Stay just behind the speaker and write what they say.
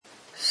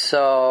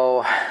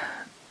So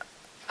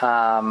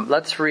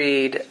let's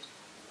read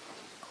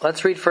 1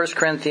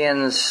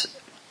 Corinthians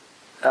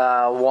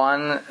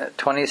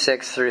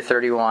 1:26 through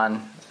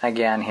 31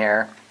 again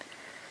here,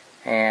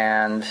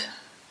 and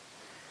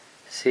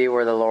see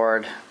where the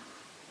Lord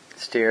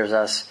steers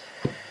us.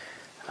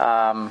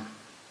 Paul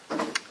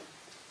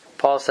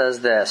says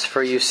this: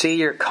 "For you see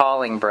your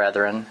calling,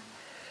 brethren,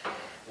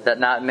 that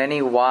not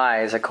many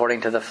wise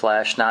according to the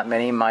flesh, not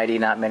many mighty,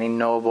 not many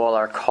noble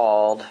are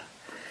called.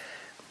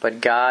 But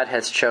God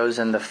has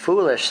chosen the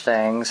foolish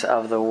things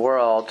of the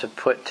world to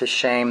put to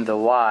shame the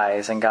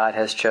wise, and God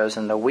has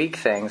chosen the weak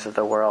things of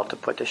the world to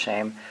put to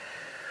shame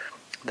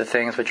the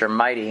things which are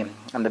mighty,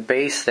 and the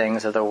base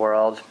things of the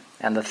world,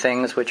 and the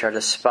things which are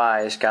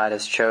despised God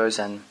has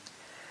chosen,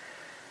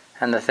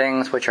 and the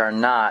things which are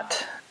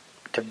not,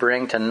 to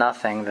bring to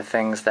nothing the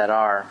things that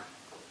are,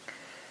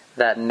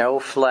 that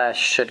no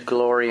flesh should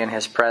glory in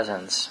his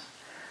presence.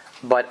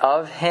 But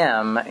of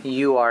him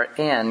you are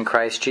in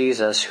Christ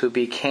Jesus, who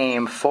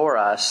became for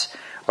us,"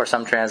 or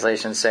some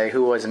translations say,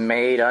 "who was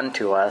made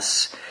unto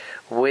us,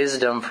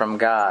 wisdom from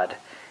God,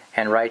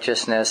 and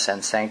righteousness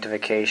and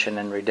sanctification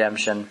and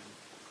redemption,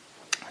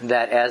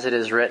 that as it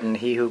is written,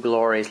 he who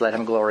glories, let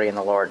him glory in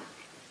the Lord."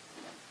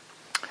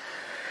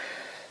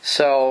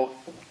 So,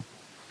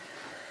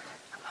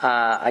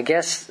 I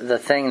guess the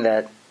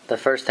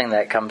first thing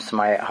that comes to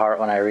my heart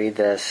when I read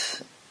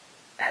this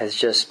has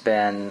just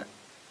been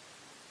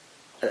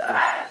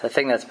the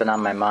thing that's been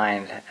on my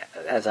mind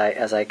as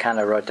I kind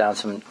of wrote down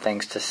some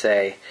things to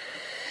say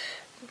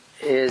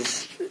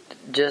is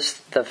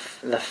just the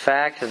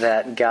fact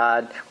that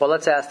God. Well,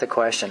 let's ask the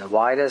question: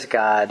 why does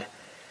God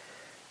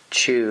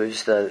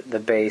choose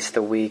the base,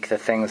 the weak, the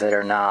things that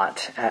are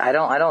not? I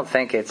don't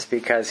think it's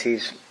because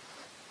He's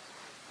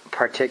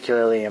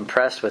particularly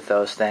impressed with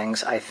those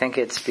things. I think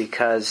it's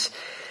because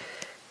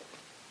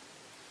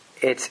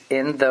it's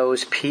in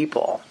those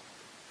people,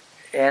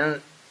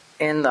 in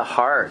the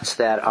hearts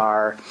that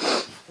are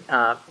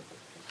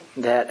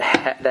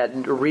that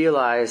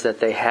realize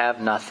that they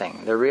have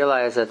nothing. They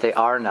realize that they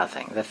are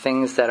nothing. The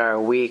things that are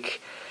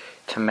weak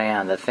to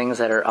man, the things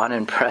that are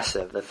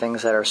unimpressive, the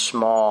things that are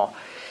small.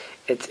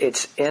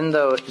 It's in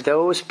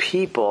those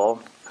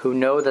people who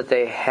know that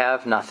they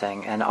have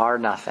nothing and are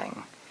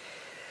nothing,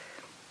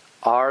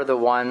 are the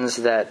ones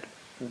that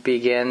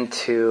begin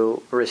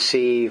to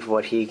receive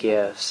what He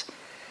gives.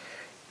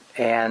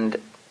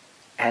 And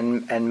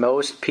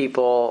most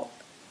people,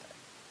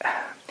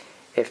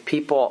 if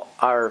people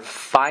are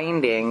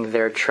finding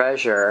their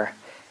treasure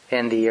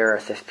in the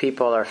earth, if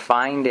people are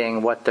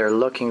finding what they're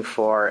looking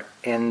for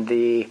in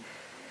the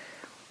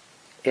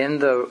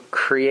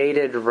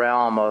created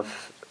realm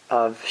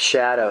of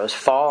shadows,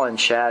 fallen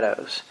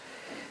shadows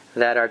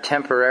that are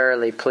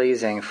temporarily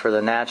pleasing for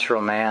the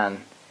natural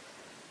man.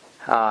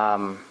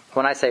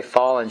 When I say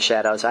fallen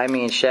shadows, I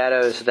mean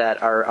shadows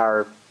that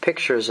are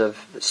pictures of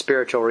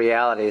spiritual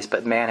realities,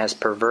 but man has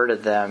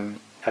perverted them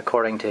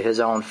according to his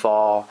own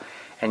fall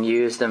and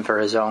used them for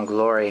his own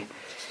glory.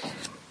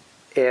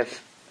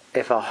 If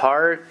a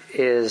heart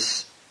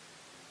is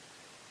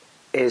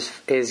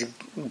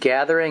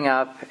gathering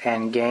up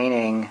and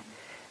gaining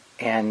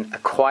and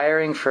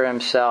acquiring for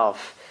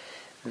himself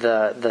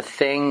the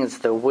things,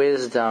 the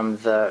wisdom,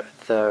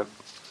 the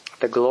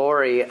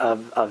glory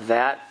of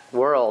that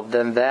world,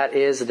 then that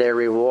is their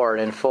reward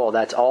in full.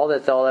 That's all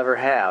that they'll ever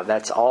have.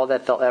 That's all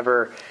that they'll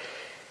ever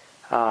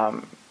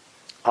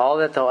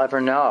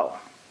know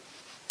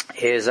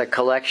is a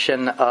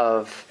collection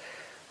of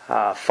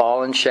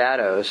fallen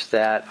shadows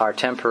that are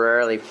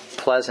temporarily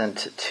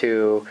pleasant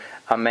to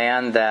a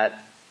man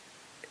that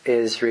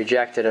is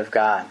rejected of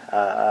God,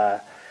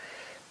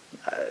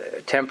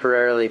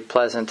 temporarily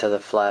pleasant to the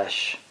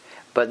flesh.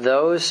 But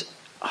those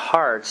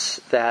hearts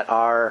that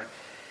are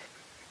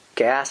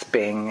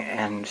gasping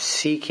and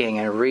seeking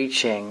and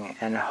reaching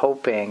and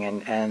hoping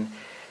and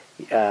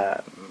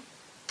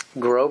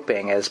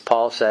groping, as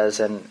Paul says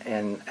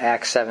in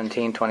Acts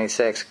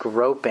 17:26,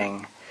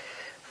 groping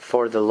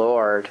for the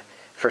Lord,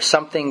 for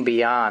something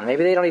beyond.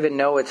 Maybe they don't even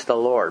know it's the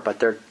Lord, but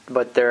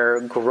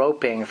they're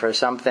groping for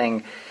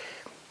something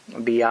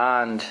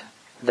beyond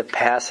the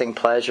passing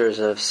pleasures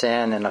of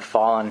sin and a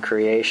fallen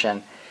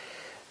creation.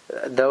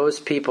 Those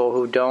people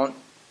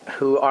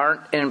who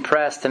aren't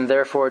impressed and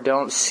therefore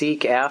don't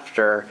seek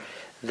after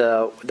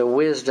the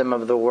wisdom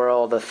of the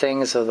world, the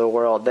things of the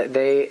world,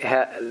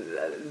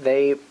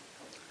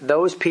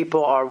 those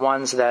people are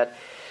ones that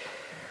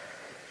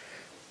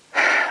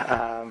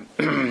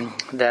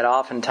that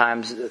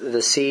oftentimes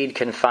the seed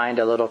can find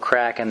a little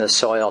crack in the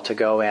soil to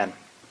go in.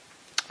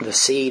 The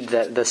seed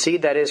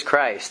that is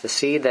Christ, the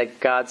seed that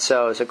God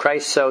sows. So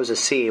Christ sows a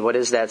seed. What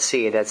is that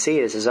seed? That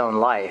seed is His own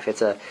life.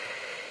 A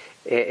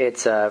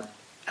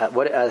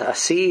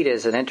seed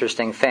is an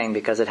interesting thing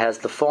because it has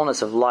the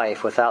fullness of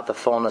life without the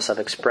fullness of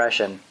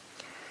expression.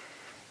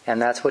 And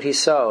that's what He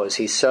sows.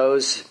 He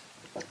sows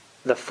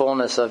the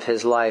fullness of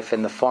His life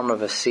in the form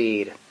of a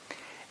seed.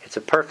 It's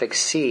a perfect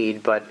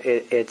seed, but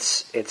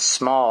it's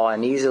small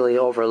and easily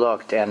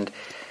overlooked, and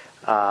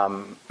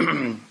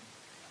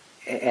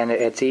and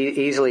it's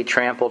easily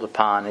trampled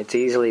upon. It's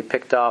easily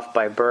picked off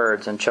by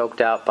birds and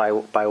choked out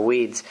by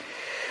weeds.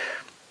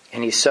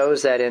 And he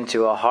sows that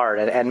into a heart.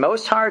 And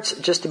most hearts,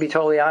 just to be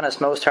totally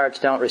honest, most hearts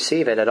don't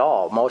receive it at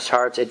all. Most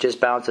hearts, it just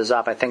bounces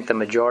off. I think the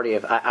majority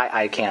of,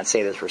 I can't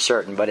say this for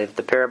certain, but if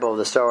the parable of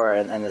the sower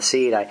and the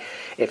seed,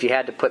 if you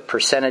had to put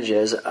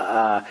percentages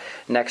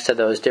next to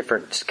those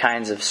different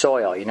kinds of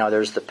soil,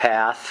 there's the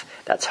path,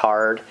 that's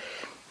hard,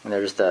 and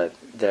there's the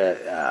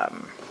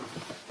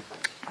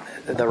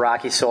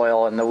rocky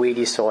soil and the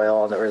weedy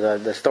soil, or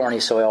the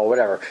thorny soil,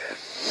 whatever.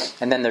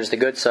 And then there's the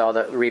good soil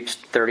that reaps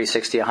 30,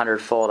 60,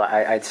 100-fold.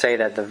 I'd say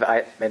that,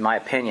 in my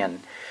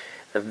opinion,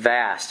 the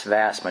vast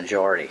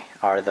majority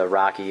are the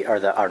rocky,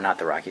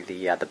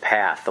 the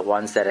path, the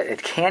ones that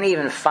it can't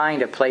even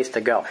find a place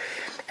to go.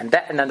 And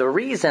then the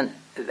reason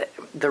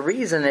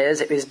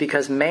is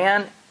because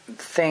man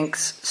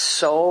thinks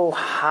so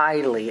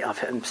highly of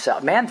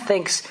himself. Man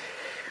thinks,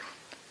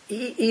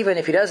 even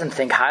if he doesn't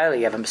think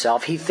highly of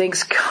himself, he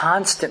thinks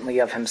constantly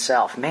of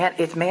himself.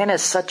 Man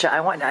is such a.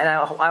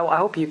 I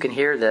hope you can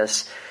hear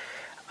this.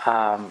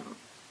 I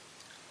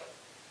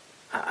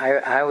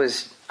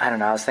was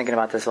thinking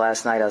about this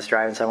last night. I was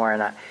driving somewhere,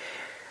 and I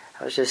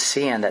was just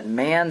seeing that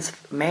man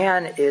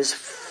is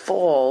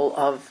full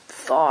of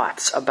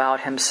thoughts about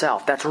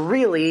himself. That's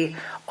really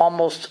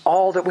almost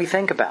all that we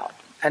think about.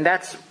 And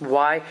that's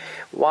why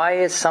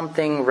is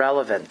something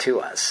relevant to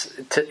us?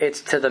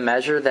 It's to the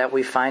measure that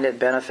we find it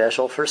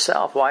beneficial for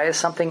self. Why is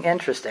something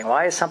interesting?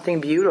 Why is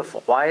something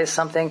beautiful? Why is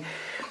something...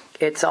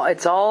 It's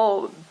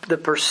all the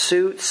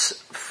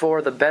pursuits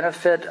for the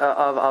benefit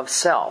of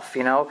self.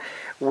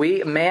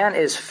 Man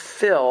is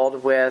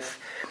filled with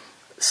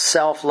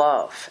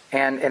self-love.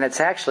 And it's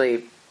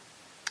actually...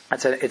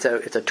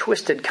 It's a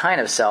twisted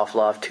kind of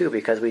self-love too,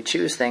 because we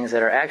choose things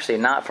that are actually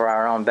not for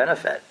our own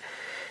benefit.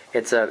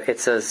 It's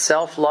a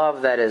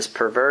self-love that is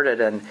perverted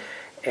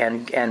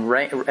and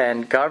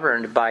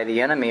governed by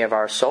the enemy of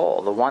our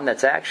soul, the one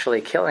that's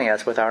actually killing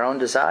us with our own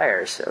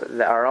desires,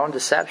 our own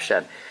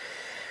deception,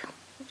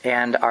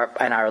 and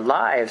our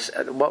lives.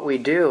 What we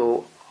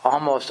do,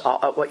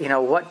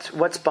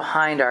 what's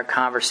behind our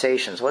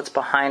conversations, what's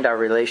behind our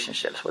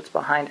relationships, what's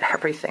behind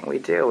everything we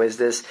do is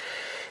this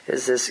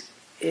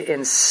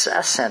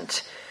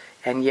incessant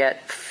and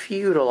yet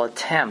futile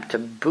attempt to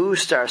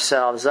boost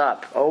ourselves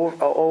up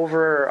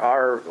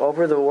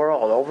over the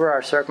world, over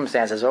our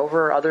circumstances,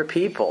 over other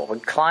people,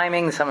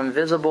 climbing some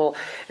invisible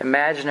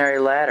imaginary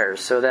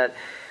ladders, so that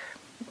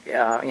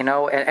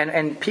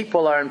and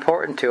people are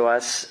important to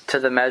us to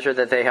the measure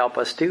that they help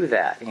us do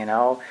that.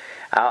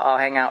 I'll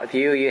hang out with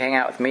you, you hang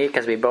out with me,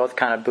 because we both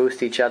kind of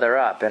boost each other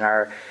up in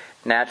our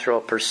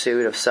natural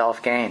pursuit of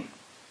self-gain.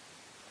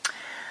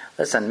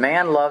 Listen,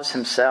 man loves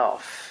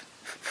himself.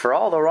 For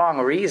all the wrong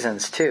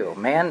reasons too.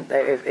 Man,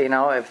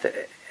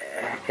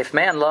 if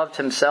man loved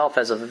himself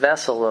as a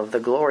vessel of the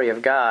glory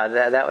of God,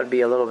 that would be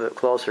a little bit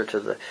closer to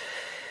the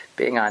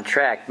being on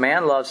track.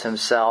 Man loves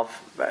himself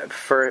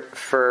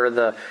for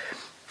the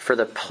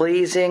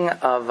pleasing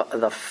of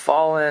the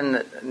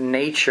fallen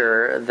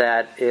nature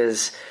that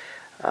is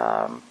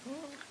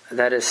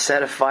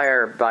set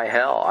afire by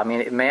hell. I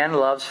mean, man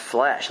loves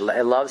flesh,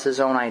 loves his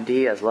own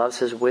ideas, loves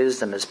his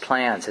wisdom, his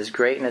plans, his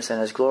greatness,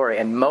 and his glory,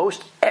 and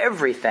most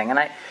everything. And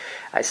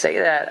I say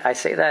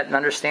that in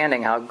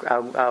understanding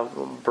how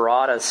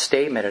broad a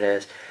statement it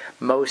is.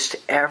 Most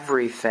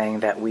everything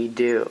that we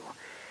do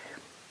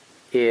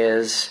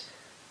is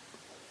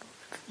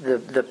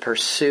the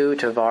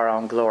pursuit of our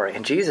own glory.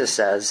 And Jesus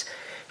says,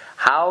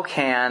 "How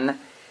can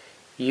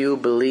you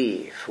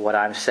believe what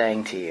I'm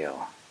saying to you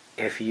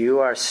if you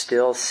are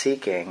still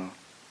seeking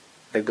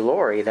the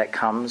glory that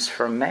comes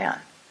from man?"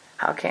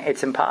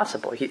 It's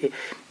impossible. He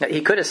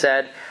could have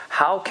said,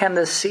 "How can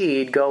the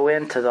seed go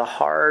into the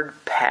hard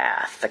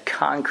path, the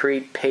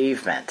concrete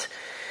pavement?"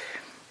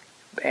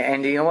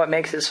 And you know what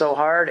makes it so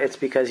hard? It's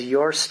because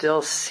you're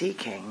still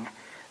seeking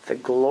the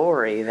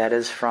glory that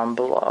is from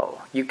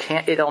below.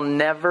 It'll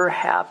never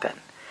happen.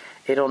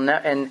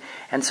 And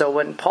so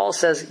when Paul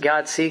says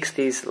God seeks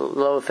these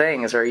low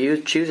things, or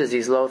chooses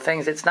these low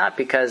things, it's not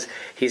because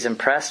he's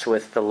impressed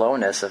with the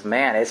lowness of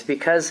man. It's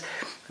because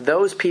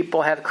those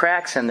people have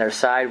cracks in their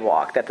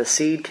sidewalk that the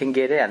seed can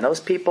get in. Those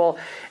people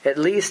at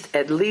least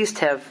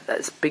have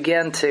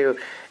begun to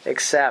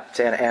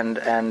accept and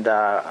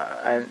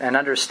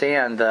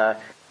understand the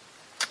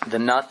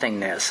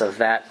nothingness of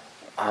that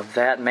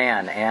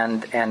man,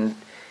 and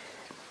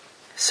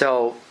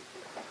so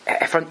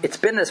it's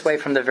been this way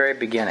from the very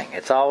beginning.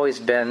 It's always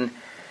been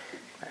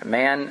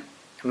man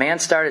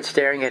started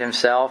staring at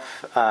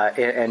himself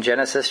in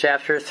Genesis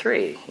chapter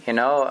 3.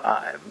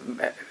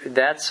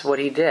 That's what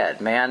he did.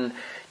 Man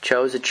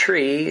chose a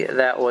tree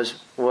that was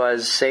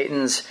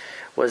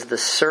the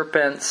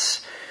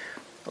serpent's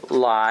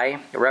lie.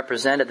 It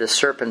represented the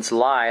serpent's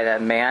lie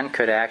that man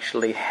could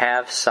actually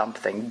have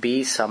something,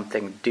 be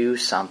something, do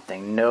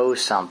something, know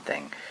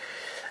something,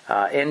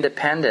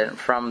 independent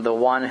from the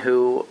one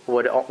who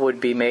would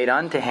be made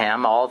unto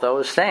him all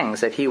those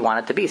things that he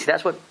wanted to be. See,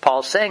 that's what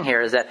Paul's saying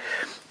here, is that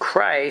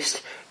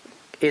Christ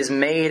is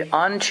made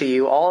unto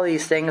you all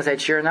these things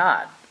that you're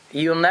not.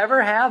 You'll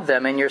never have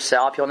them in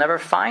yourself. You'll never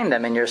find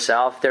them in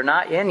yourself. They're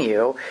not in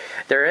you.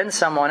 They're in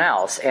someone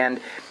else. And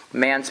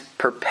man's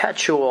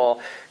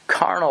perpetual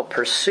carnal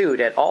pursuit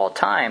at all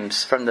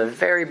times from the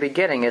very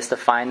beginning is to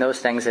find those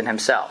things in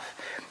himself.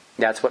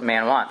 That's what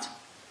man wants.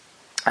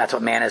 That's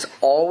what man has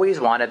always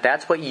wanted.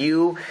 That's what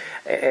you,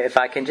 if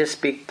I can just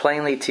speak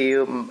plainly to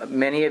you,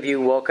 many of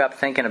you woke up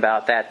thinking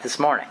about that this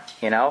morning,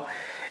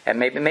 And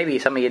maybe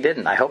some of you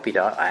didn't. I hope you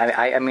don't.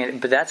 I mean,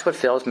 but that's what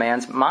fills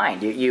man's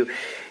mind. You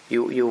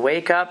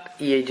wake up,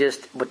 you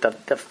just, with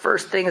the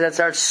first thing that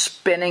starts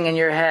spinning in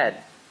your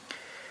head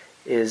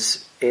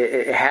is,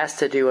 it has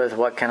to do with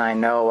what can I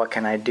know, what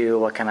can I do,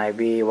 what can I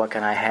be, what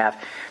can I have.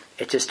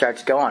 It just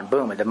starts going,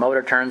 boom, and the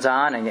motor turns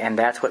on, and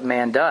that's what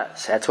man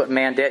does. That's what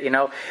man did.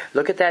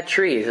 Look at that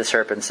tree, the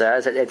serpent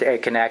says.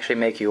 It can actually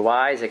make you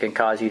wise. It can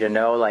cause you to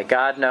know like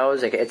God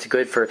knows. It's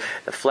good for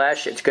the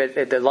flesh. It's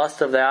good. The lust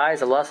of the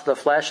eyes, the lust of the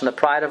flesh, and the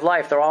pride of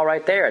life, they're all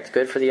right there. It's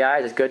good for the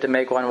eyes. It's good to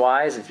make one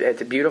wise.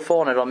 It's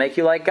beautiful, and it'll make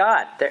you like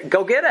God.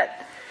 Go get it.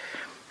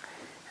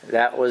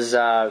 That was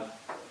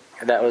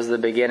the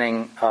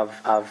beginning of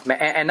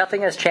and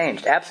nothing has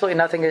changed. Absolutely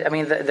nothing. I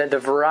mean, the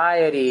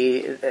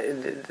variety,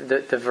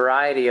 the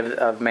variety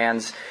of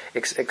man's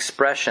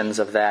expressions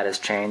of that has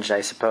changed. I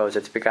suppose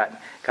it's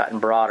gotten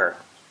broader,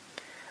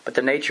 but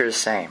the nature is the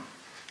same.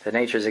 The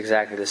nature is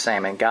exactly the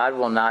same, and God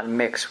will not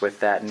mix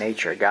with that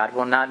nature. God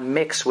will not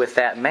mix with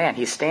that man.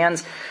 He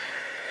stands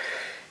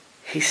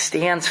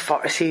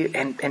far. See,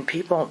 and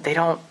people they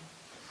don't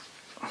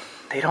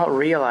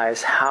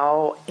realize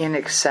how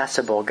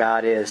inaccessible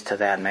God is to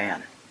that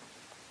man.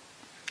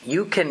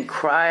 You can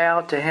cry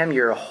out to him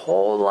your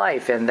whole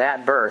life in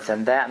that birth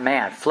and that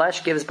man.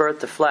 Flesh gives birth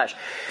to flesh.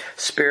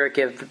 Spirit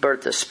gives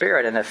birth to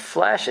spirit. And if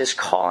flesh is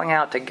calling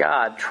out to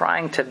God,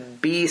 trying to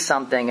be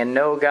something and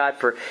know God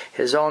for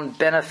his own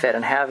benefit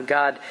and have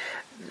God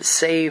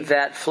save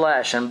that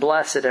flesh and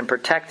bless it and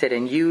protect it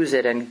and use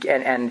it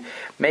and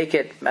make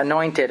it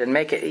anointed and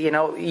make it,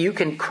 you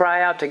can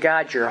cry out to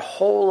God your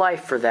whole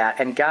life for that,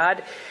 and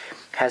God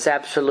has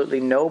absolutely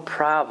no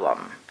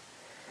problem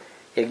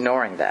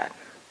ignoring that.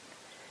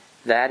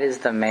 That is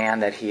the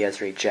man that he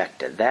has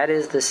rejected. That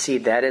is the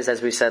seed. That is,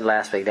 as we said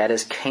last week, that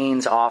is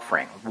Cain's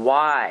offering.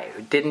 Why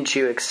didn't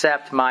you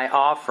accept my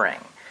offering?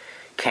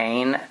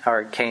 Cain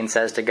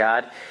says to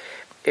God,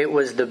 it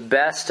was the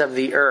best of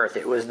the earth.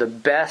 It was the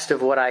best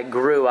of what I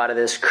grew out of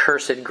this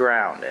cursed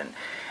ground.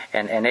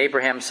 And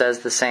Abraham says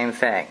the same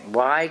thing.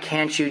 Why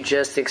can't you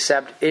just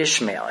accept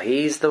Ishmael?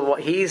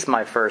 He's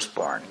my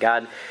firstborn.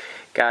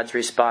 God's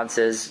response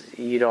is,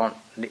 you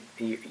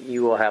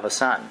will have a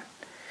son.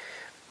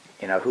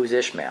 Who's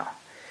Ishmael?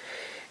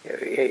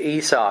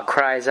 Esau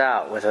cries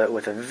out with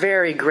a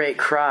very great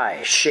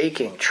cry,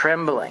 shaking,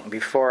 trembling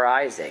before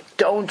Isaac.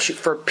 Don't you,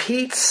 for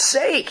Pete's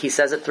sake, he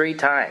says it 3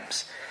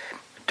 times.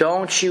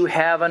 Don't you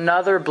have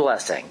another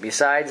blessing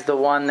besides the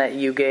one that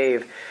you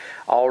gave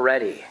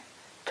already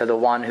to the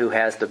one who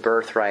has the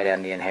birthright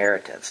and the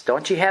inheritance?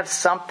 Don't you have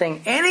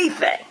something,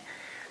 anything?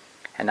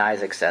 And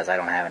Isaac says, I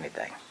don't have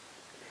anything.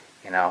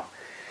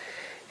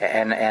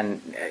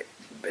 And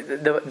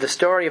the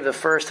story of the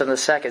first and the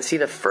second. See,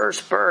 the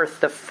first birth,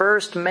 the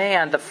first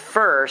man, the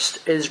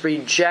first is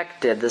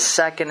rejected. The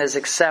second is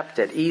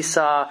accepted.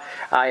 Esau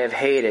I have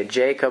hated.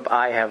 Jacob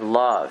I have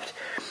loved.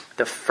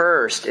 The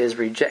first is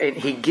rejected.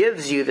 He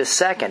gives you the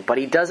second, but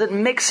he doesn't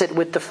mix it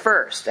with the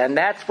first. And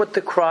that's what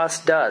the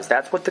cross does.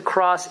 That's what the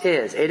cross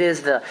is. It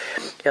is the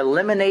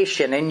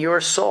elimination in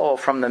your soul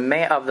from the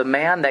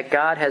man that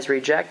God has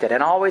rejected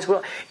and always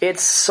will.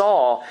 It's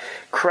Saul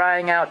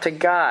crying out to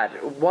God,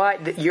 "Why?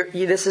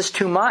 This is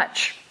too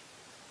much.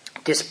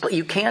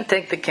 You can't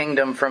take the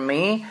kingdom from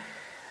me.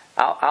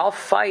 I'll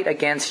fight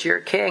against your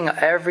king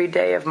every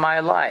day of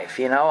my life.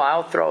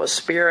 I'll throw a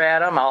spear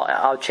at him.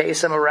 I'll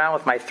chase him around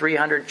with my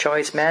 300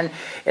 choice men.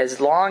 As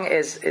long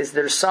as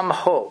there's some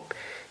hope,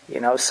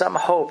 some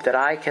hope that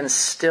I can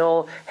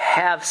still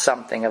have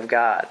something of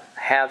God,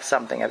 have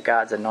something of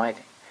God's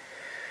anointing."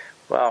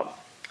 Well,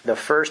 the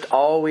first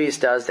always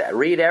does that.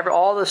 Read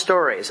all the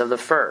stories of the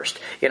first.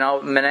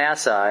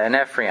 Manasseh and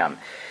Ephraim.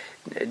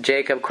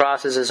 Jacob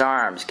crosses his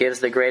arms, gives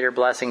the greater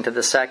blessing to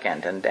the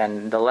second,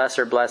 and the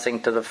lesser blessing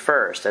to the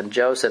first. And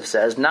Joseph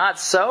says, "Not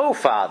so,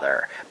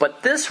 Father,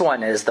 but this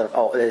one is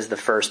the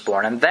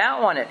firstborn, and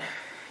that one."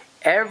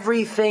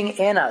 Everything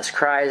in us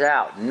cries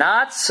out,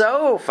 "Not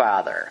so,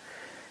 Father."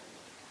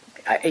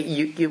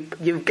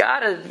 You've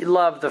got to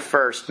love the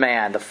first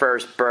man, the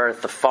first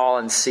birth, the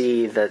fallen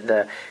seed,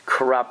 the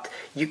corrupt.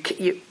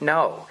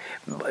 No.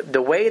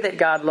 The way that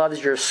God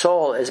loves your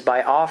soul is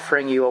by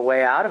offering you a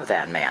way out of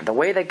that man. The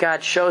way that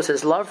God shows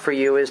his love for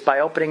you is by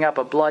opening up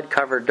a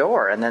blood-covered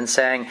door and then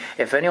saying,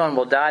 if anyone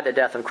will die the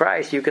death of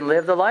Christ, you can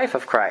live the life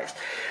of Christ.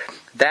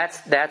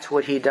 That's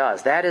what he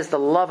does. That is the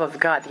love of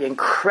God. The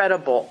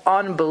incredible,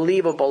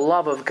 unbelievable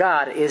love of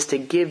God is to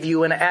give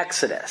you an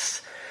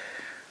exodus.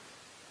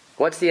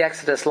 What's the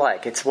Exodus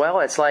like? It's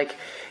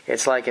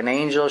like an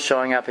angel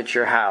showing up at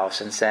your house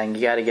and saying,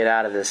 you got to get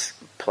out of this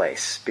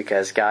place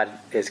because God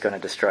is going to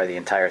destroy the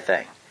entire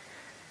thing.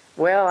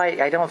 Well,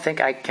 I don't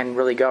think I can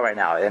really go right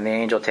now. And the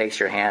angel takes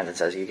your hand and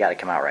says, you got to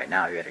come out right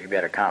now. You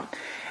better come.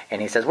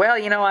 And he says, well,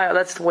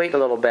 let's wait a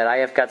little bit. I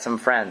have got some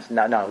friends.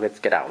 No, let's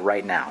get out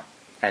right now.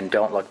 And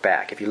don't look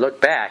back. If you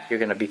look back, you're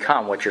going to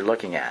become what you're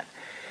looking at.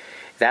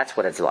 That's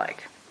what it's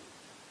like.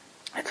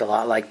 It's a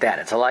lot like that.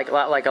 It's a lot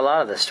like a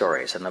lot of the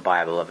stories in the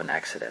Bible of an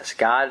Exodus.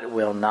 God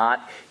will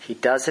not, He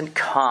doesn't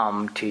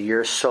come to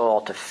your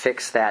soul to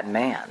fix that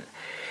man.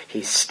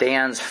 He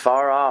stands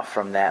far off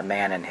from that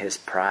man in his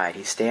pride.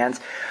 He stands,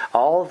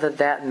 all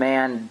that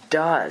man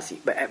does.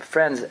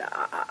 Friends,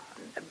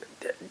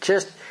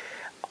 just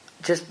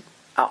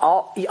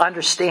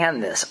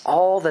understand this.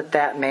 All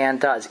that man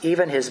does,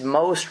 even his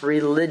most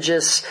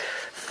religious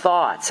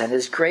thoughts and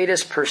his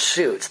greatest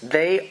pursuits,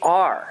 they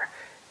are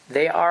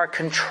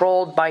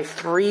controlled by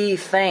three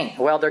things.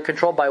 Well, they're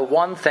controlled by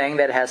one thing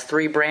that has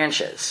three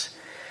branches.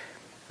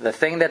 The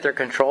thing that they're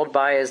controlled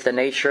by is the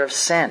nature of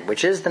sin,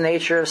 which is the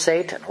nature of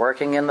Satan,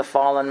 working in the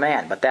fallen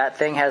man. But that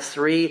thing has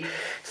three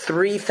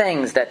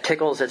things that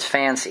tickles its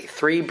fancy,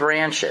 three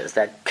branches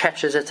that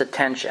catches its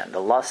attention: the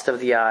lust of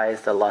the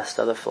eyes, the lust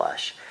of the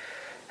flesh,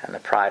 and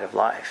the pride of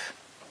life.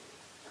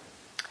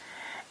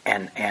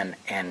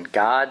 And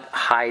God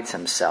hides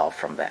Himself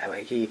from that.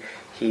 He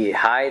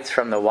hides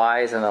from the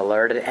wise and the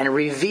learned and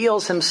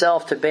reveals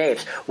Himself to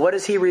babes. What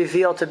does He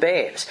reveal to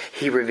babes?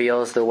 He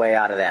reveals the way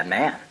out of that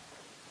man.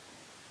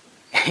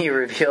 He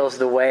reveals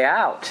the way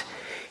out.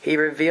 He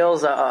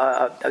reveals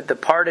the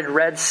parted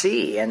Red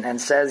Sea and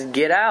says,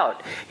 get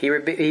out. He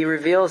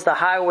reveals the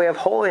highway of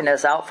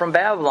holiness out from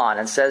Babylon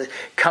and says,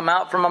 come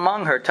out from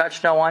among her,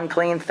 touch no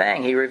unclean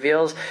thing. He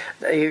reveals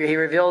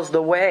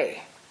the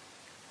way.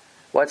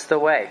 What's the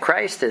way?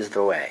 Christ is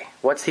the way.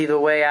 What's He the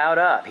way out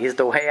of? He's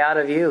the way out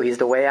of you. He's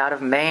the way out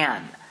of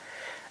man.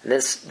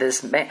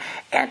 This man.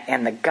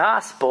 And the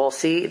gospel,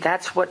 see,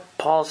 that's what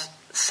Paul's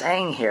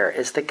saying here,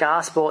 is the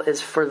gospel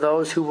is for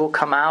those who will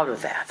come out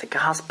of that. The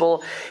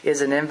gospel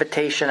is an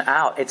invitation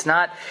out. It's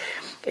not,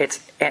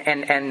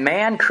 and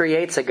man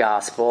creates a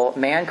gospel.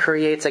 Man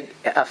creates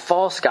a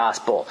false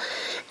gospel.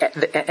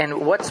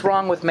 And what's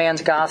wrong with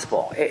man's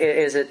gospel?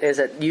 Is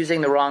it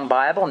using the wrong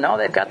Bible? No,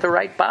 they've got the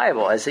right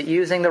Bible. Is it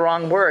using the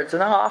wrong words?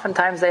 No,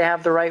 oftentimes they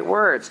have the right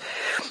words.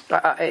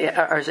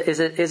 Is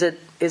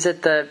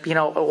it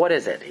the, what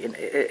is it?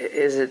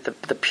 Is it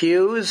the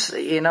pews?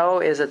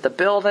 Is it the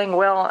building?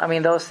 Well, I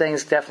mean, those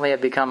things definitely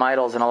have become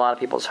idols in a lot of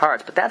people's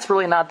hearts, but that's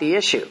really not the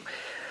issue.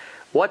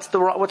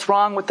 What's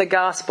wrong with the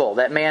gospel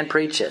that man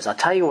preaches? I'll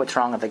tell you what's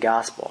wrong with the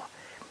gospel.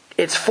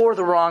 It's for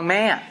the wrong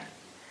man.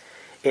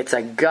 It's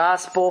a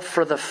gospel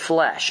for the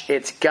flesh.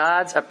 It's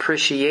God's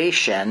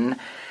appreciation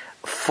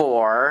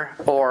for,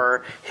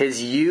 or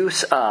His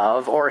use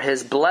of, or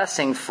His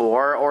blessing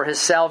for, or His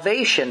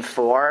salvation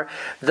for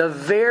the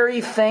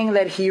very thing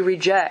that He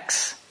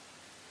rejects.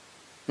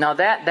 Now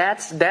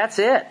that's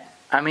it.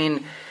 I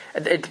mean,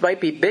 it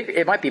might be big.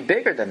 It might be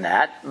bigger than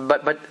that,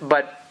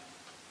 but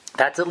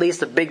that's at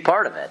least a big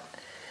part of it.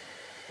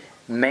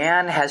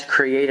 Man has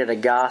created a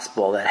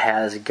gospel that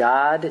has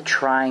God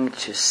trying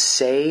to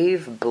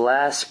save,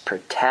 bless,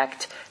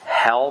 protect,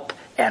 help,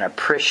 and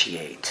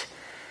appreciate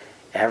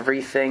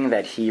everything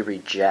that He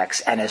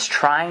rejects, and is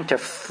trying to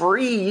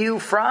free you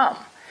from,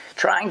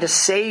 trying to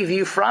save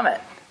you from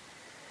it.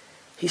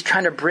 He's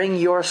trying to bring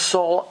your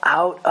soul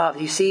out of,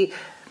 you see,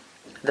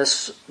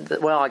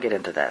 well, I'll get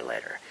into that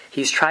later.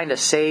 He's trying to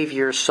save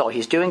your soul.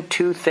 He's doing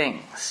two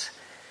things.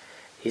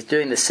 He's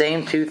doing the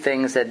same two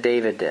things that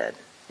David did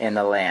in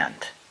the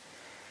land.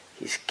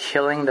 He's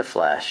killing the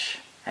flesh,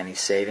 and he's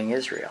saving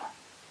Israel.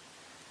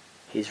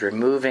 He's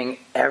removing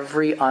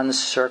every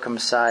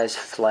uncircumcised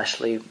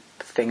fleshly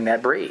thing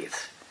that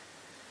breathes.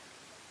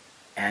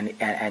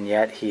 And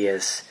yet He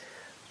is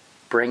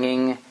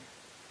bringing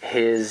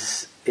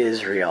His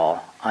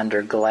Israel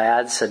under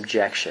glad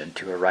subjection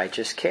to a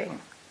righteous king.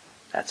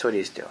 That's what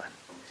He's doing.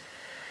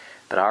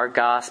 But our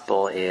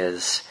gospel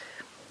is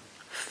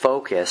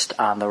focused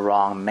on the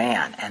wrong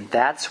man. And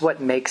that's what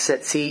makes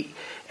it, see,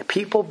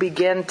 people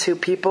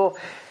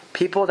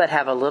that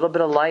have a little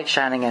bit of light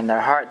shining in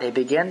their heart, they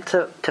begin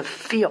to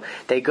feel,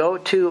 they go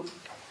to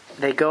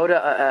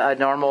a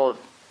normal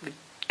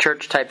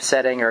church type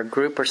setting or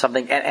group or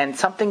something, and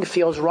something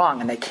feels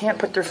wrong, and they can't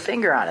put their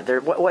finger on it.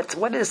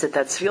 What is it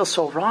that feels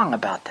so wrong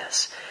about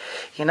this?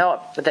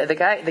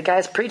 The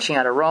guy's preaching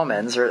out of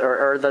Romans,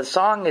 or the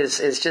song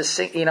is just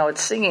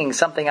it's singing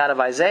something out of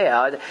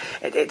Isaiah.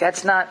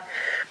 That's not.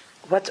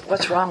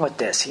 What's wrong with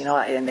this?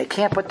 And they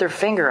can't put their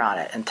finger on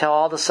it until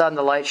all of a sudden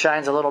the light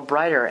shines a little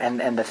brighter.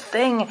 And the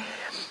thing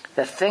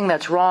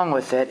that's wrong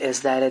with it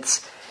is that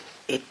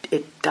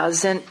it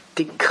doesn't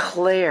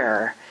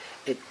declare,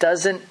 it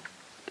doesn't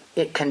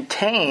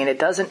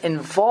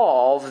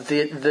involve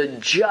the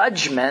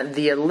judgment,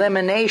 the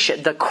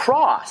elimination, the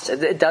cross.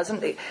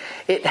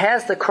 It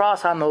has the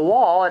cross on the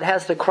wall. It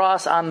has the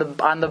cross on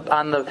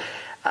the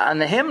On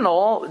the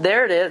hymnal,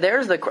 there it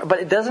is. But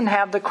it doesn't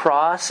have the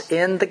cross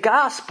in the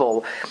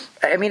gospel.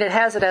 I mean, it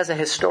has it as a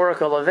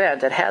historical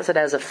event. It has it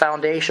as a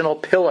foundational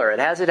pillar. It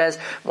has it as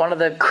one of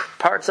the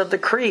parts of the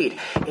creed.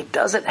 It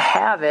doesn't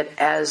have it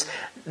as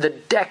the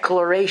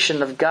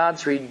declaration of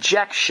God's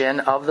rejection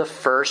of the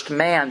first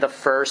man, the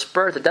first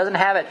birth. It doesn't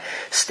have it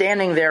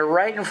standing there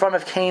right in front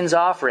of Cain's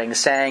offering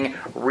saying,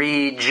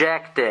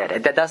 rejected.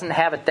 It doesn't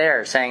have it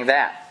there saying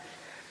that.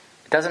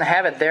 Doesn't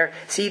have it there.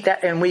 See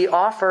that, and we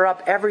offer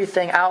up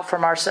everything out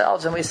from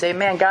ourselves, and we say,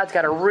 man, God's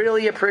got to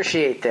really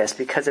appreciate this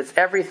because it's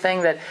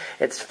everything that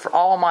it's for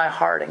all my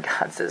heart. And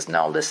God says,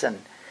 no, listen,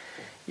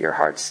 your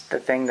heart's the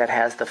thing that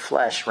has the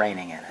flesh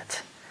reigning in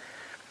it.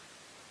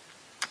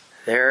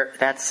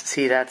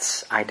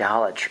 That's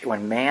idolatry.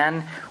 When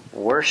man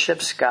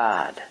worships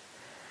God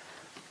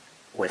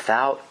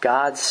without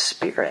God's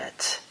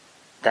Spirit,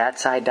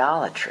 that's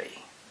idolatry.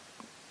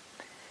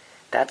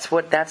 That's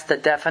the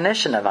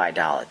definition of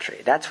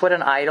idolatry. That's what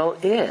an idol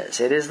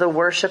is. It is the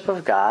worship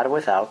of God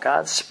without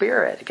God's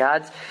Spirit.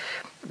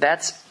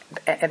 It's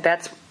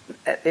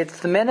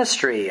the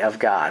ministry of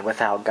God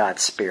without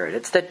God's Spirit.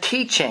 It's the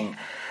teaching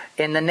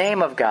in the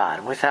name of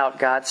God without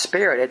God's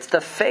Spirit. It's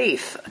the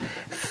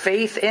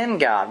faith in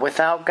God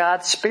without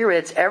God's Spirit.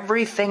 It's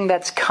everything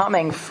that's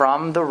coming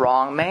from the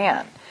wrong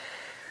man.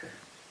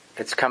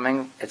 It's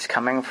coming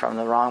from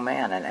the wrong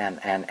man,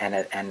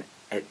 and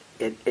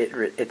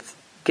it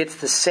gets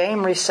the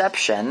same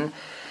reception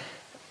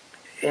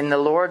in the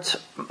Lord's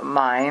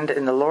mind,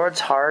 in the Lord's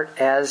heart,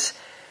 as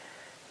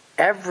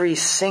every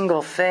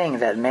single thing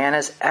that man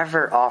has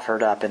ever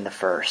offered up in the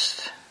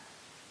first.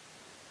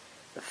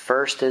 The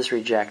first is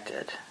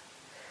rejected.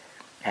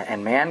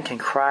 And man can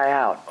cry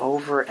out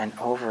over and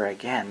over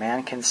again.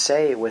 Man can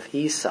say with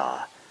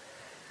Esau,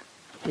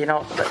 let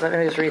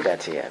me just read that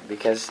to you,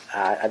 because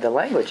the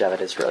language of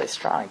it is really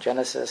strong.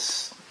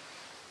 Genesis.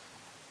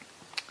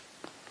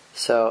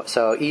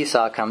 So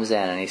Esau comes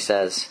in and he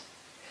says,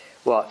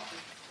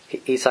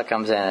 Esau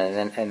comes in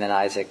and then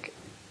Isaac,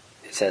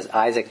 it says,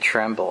 Isaac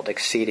trembled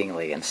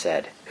exceedingly and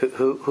said,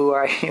 Who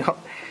are you?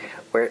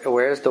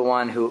 Where's the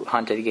one who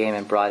hunted game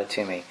and brought it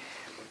to me?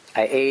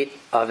 I ate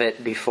of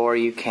it before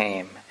you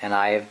came, and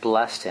I have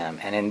blessed him,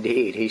 and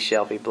indeed he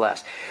shall be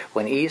blessed.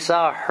 When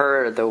Esau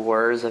heard the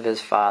words of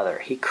his father,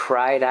 he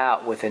cried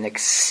out with an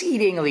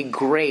exceedingly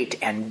great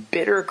and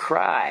bitter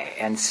cry,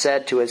 and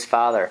said to his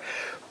father,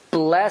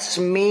 Bless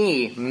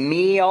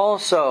me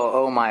also,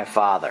 O my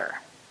father.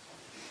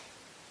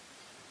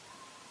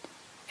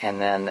 And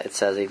then it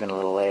says even a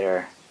little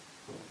later,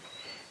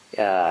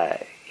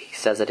 he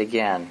says it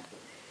again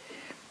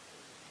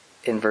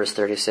in verse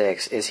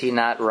 36. Is he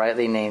not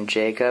rightly named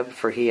Jacob?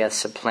 For he has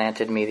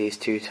supplanted me these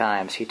 2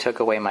 times. He took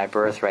away my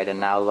birthright, and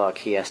now look,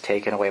 he has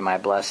taken away my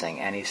blessing.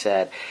 And he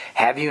said,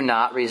 Have you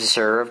not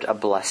reserved a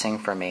blessing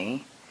for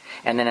me?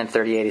 And then in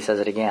 38 he says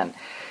it again.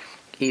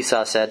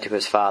 Esau said to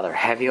his father,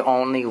 Have you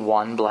only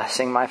one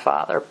blessing, my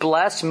father?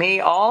 Bless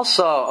me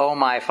also, O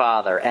my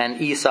father.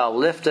 And Esau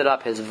lifted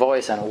up his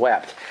voice and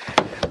wept.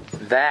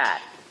 That,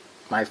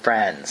 my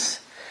friends,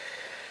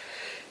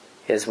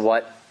 is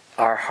what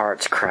our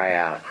hearts cry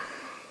out.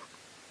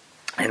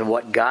 And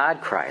what God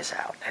cries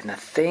out. And the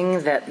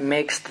thing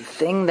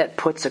that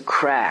puts a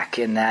crack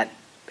in that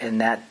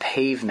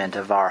pavement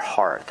of our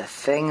heart, the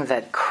thing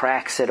that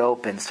cracks it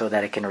open so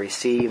that it can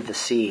receive the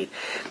seed.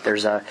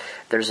 There's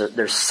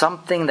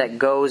something that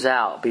goes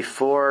out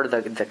before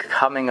the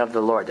coming of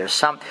the Lord.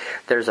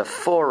 There's a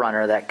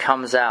forerunner that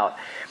comes out,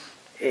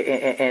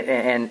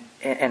 and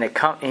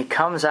he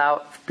comes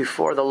out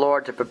before the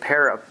Lord to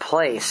prepare a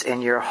place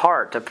in your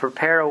heart, to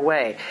prepare a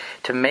way,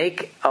 to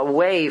make a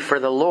way for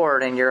the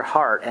Lord in your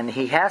heart. And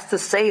He has to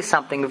say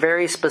something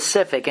very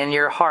specific in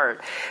your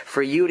heart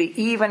for you to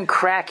even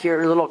crack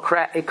your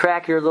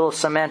little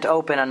cement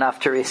open enough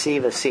to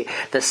receive a seed.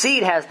 The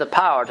seed has the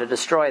power to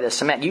destroy the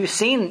cement. You've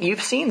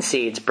seen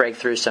seeds break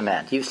through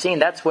cement. You've seen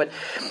those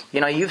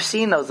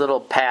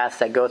little paths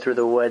that go through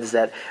the woods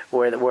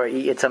where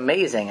it's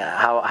amazing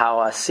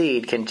how a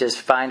seed can just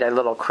find a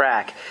little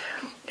crack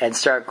and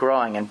start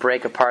growing and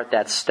break apart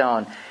that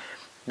stone.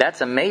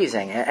 That's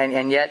amazing.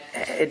 And yet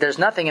there's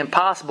nothing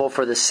impossible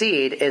for the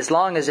seed as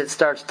long as it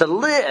starts to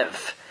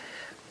live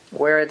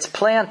where it's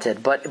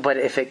planted. But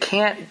if it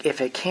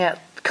can't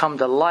come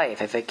to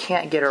life, if it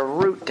can't get a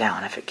root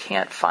down, if it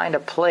can't find a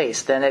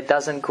place, then it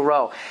doesn't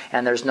grow.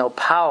 And there's no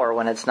power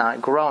when it's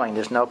not growing.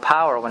 There's no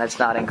power when it's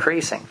not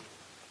increasing.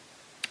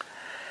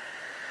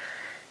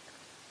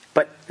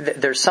 But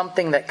there's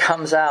something that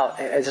comes out.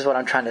 This is what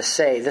I'm trying to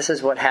say. This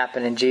is what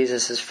happened in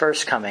Jesus'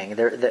 first coming.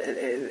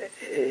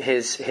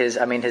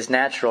 His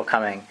natural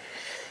coming,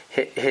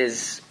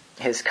 his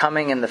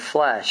coming in the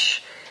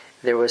flesh.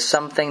 There was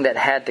something that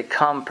had to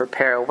come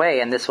prepare a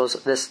way, and this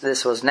was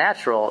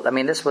natural.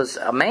 This was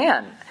a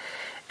man,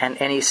 and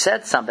he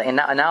said something. And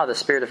now the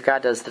Spirit of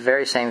God does the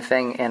very same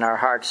thing in our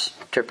hearts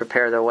to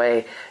prepare the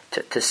way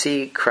to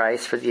see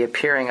Christ, for the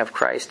appearing of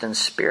Christ in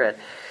spirit.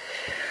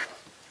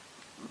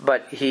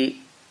 But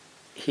he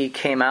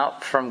came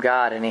out from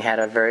God, and he had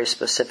a very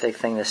specific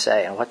thing to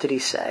say. And what did he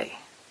say?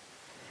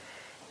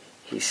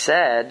 He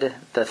said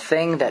the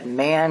thing that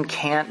man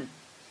can't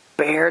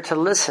bear to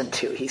listen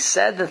to. He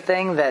said the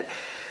thing that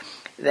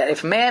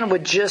if man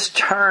would just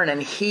turn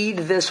and heed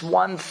this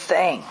one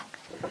thing,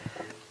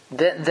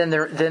 then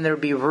there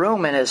would be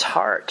room in his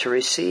heart to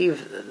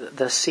receive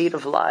the seed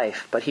of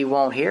life. But he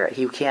won't hear it.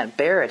 He can't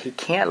bear it. He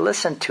can't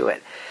listen to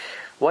it.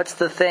 What's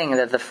the thing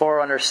that the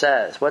forerunner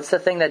says? What's the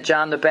thing that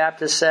John the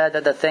Baptist said?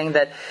 That the thing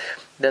that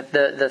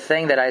the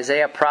thing that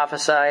Isaiah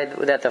prophesied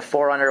that the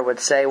forerunner would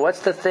say?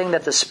 What's the thing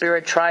that the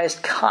Spirit tries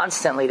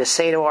constantly to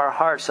say to our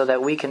hearts so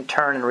that we can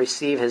turn and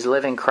receive His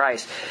living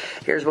Christ?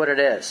 Here's what it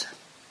is.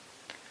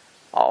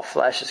 All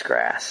flesh is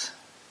grass.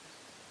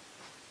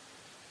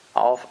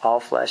 All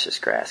flesh is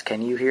grass.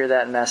 Can you hear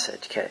that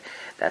message?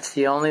 That's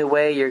the only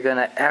way you're going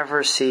to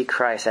ever see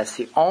Christ. That's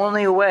the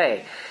only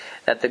way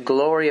that the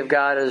glory of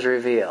God is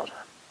revealed.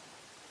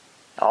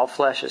 All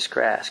flesh is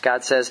grass.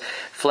 God says,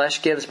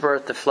 flesh gives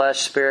birth to flesh,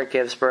 spirit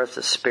gives birth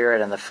to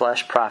spirit, and the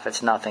flesh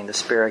profits nothing. The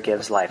spirit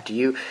gives life. Do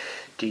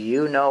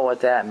you know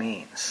what that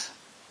means?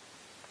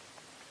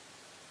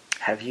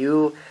 Have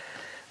you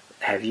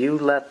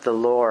let the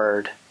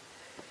Lord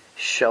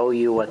show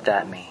you what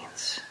that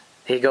means?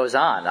 He goes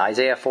on.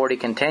 Isaiah 40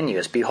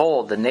 continues.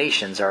 Behold, the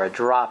nations are a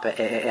drop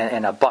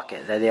in a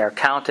bucket. They are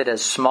counted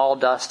as small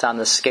dust on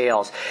the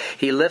scales.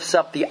 He lifts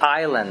up the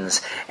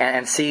islands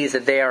and sees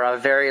that they are a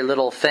very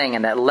little thing,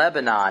 and that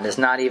Lebanon is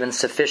not even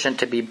sufficient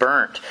to be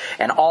burnt.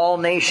 And all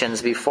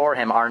nations before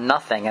him are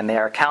nothing, and they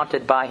are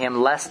counted by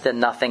him less than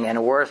nothing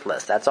and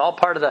worthless. That's all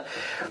part of the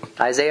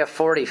Isaiah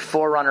 40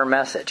 forerunner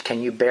message.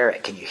 Can you bear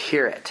it? Can you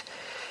hear it?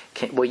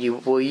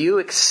 Will you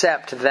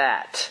accept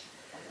that?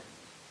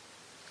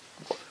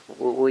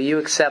 Will you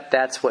accept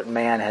that's what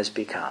man has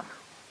become?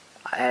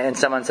 And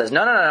someone says,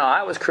 no,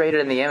 I was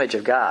created in the image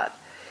of God.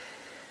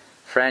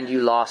 Friend,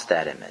 you lost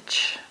that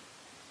image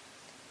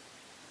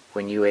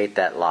when you ate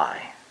that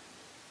lie.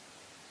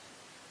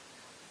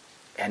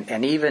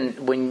 And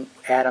even when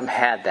Adam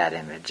had that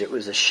image, it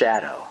was a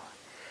shadow.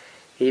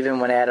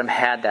 Even when Adam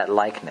had that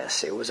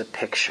likeness, it was a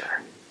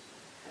picture.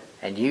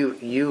 And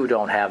you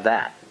don't have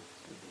that.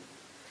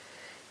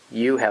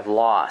 You have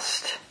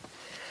lost.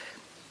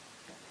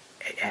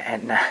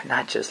 And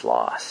not just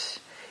lost.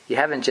 You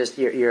haven't just,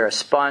 you're a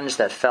sponge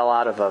that fell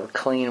out of a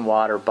clean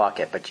water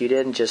bucket, but you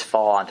didn't just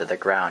fall onto the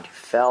ground. You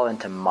fell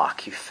into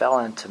muck. You fell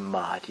into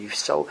mud.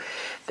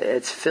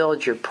 It's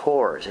filled your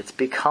pores. It's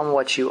become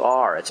what you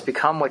are. It's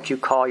become what you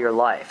call your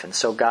life. And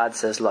so God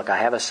says, look, I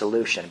have a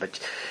solution, but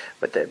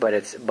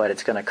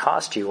it's going to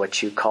cost you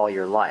what you call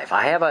your life.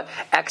 I have an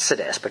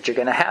exodus, but you're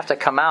going to have to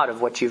come out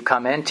of what you've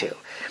come into.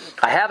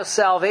 I have a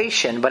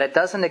salvation, but it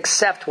doesn't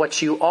accept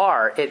what you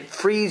are. It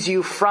frees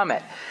you from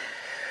it.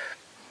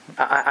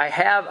 I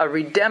have a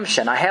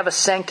redemption. I have a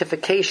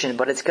sanctification,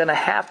 but it's going to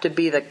have to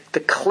be the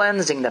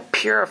cleansing, the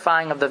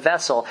purifying of the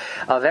vessel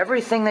of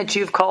everything that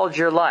you've called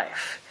your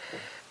life.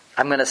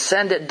 I'm going to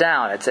send it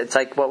down. It's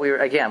like what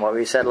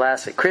we said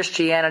last week.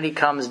 Christianity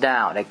comes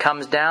down. It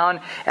comes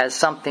down as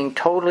something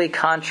totally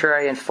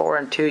contrary and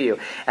foreign to you,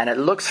 and it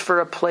looks for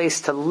a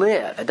place to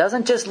live. It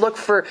doesn't just look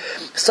for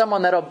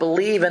someone that'll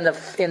believe in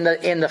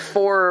the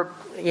four,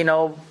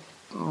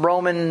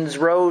 Romans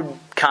road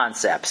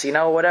concepts,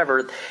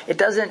 whatever. It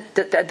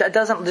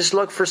doesn't just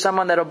look for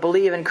someone that'll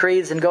believe in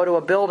creeds and go to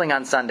a building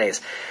on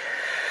Sundays.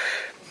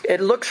 It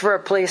looks for a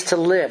place to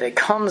live. It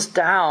comes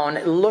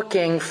down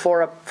looking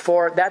for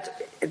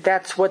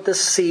that's what the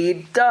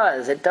seed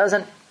does. It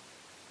doesn't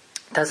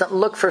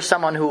look for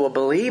someone who will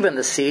believe in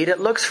the seed.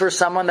 It looks for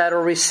someone that will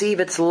receive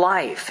its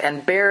life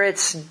and bear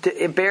its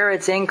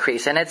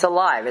increase, and it's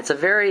alive. It's a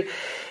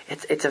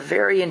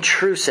very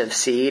intrusive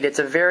seed. It's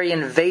a very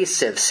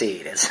invasive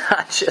seed.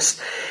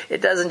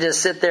 It doesn't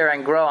just sit there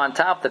and grow on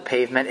top of the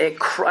pavement. It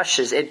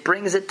crushes. It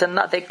brings it to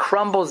nothing. It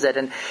crumbles it.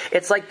 And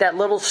it's like that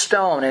little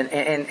stone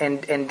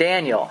in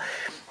Daniel.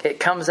 It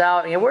comes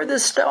out. Where'd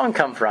this stone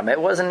come from? It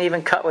wasn't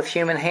even cut with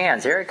human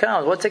hands. Here it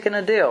comes. What's it going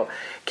to do?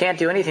 Can't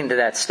do anything to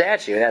that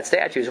statue. That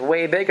statue is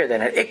way bigger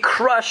than it. It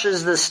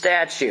crushes the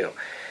statue.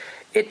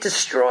 It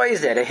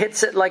destroys it. It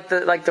hits it like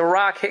the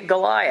rock hit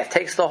Goliath.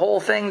 Takes the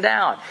whole thing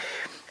down.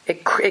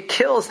 It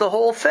kills the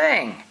whole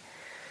thing.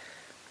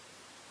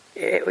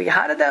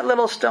 How did that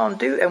little stone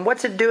do? And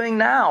what's it doing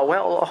now?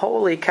 Well,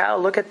 holy cow,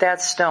 look at that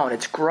stone.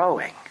 It's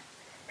growing.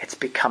 It's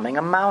becoming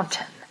a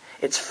mountain.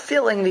 It's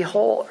filling the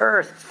whole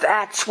earth.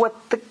 That's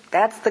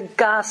the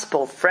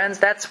gospel, friends.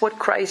 That's what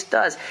Christ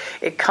does.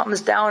 It comes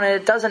down and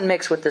it doesn't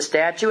mix with the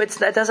statue. It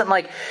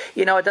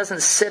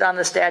doesn't sit on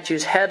the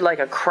statue's head like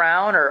a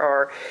crown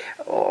or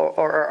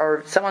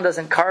someone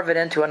doesn't carve it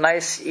into a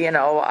nice,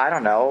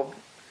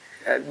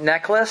 a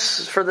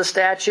necklace for the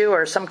statue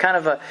or some kind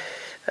of a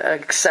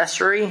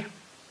accessory.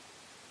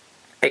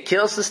 It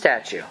kills the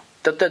statue.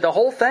 The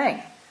whole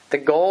thing. The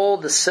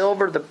gold, the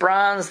silver, the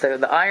bronze,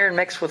 the iron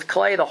mixed with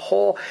clay,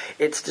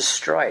 it's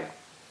destroyed.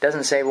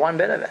 Doesn't save one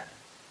bit of it.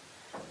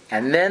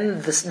 And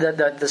then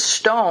the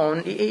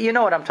stone, you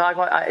know what I'm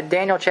talking about.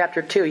 Daniel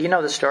chapter 2, you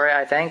know the story,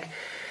 I think.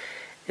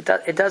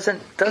 It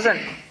doesn't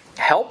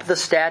help the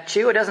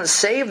statue. It doesn't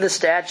save the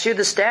statue.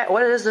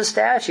 What is the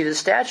statue? The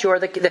statue,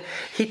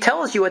 he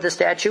tells you what the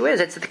statue is.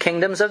 It's the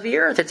kingdoms of the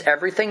earth. It's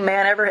everything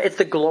man ever. It's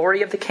the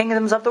glory of the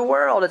kingdoms of the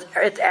world.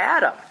 It's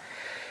Adam.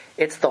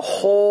 It's the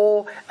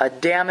whole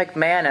Adamic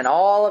man and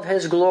all of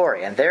his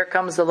glory. And there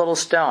comes the little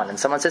stone. And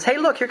someone says, hey,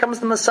 look, here comes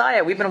the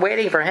Messiah. We've been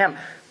waiting for him.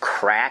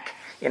 Crack.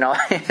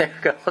 There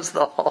goes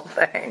the whole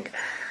thing.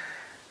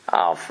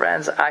 Oh,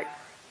 friends,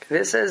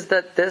 this is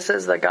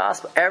the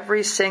gospel.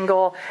 Every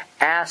single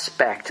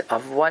aspect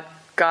of what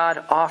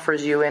God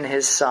offers you in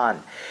His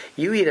Son.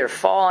 You either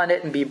fall on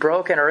it and be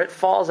broken, or it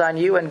falls on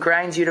you and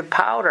grinds you to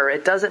powder.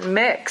 It doesn't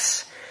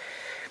mix.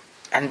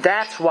 And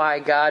that's why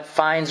God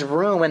finds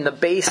room in the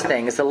base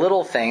things, the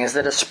little things,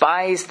 the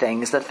despised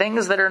things, the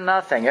things that are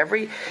nothing.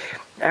 Every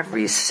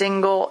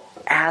single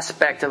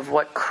aspect of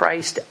what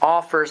Christ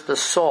offers the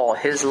soul,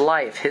 His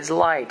life, His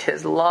light,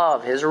 His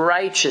love, His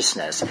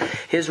righteousness,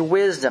 His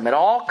wisdom, it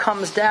all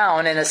comes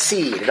down in a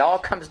seed. It all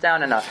comes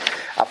down in a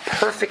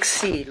perfect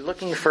seed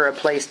looking for a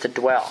place to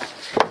dwell.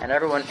 And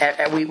everyone,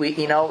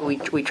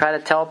 we try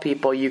to tell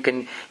people you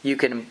can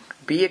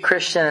be a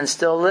Christian and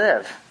still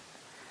live.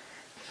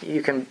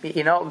 You can,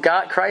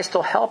 God, Christ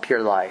will help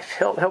your life.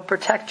 He'll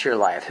protect your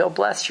life. He'll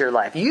bless your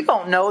life. You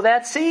don't know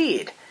that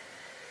seed.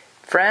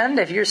 Friend,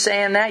 if you're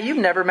saying that, you've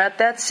never met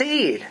that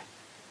seed.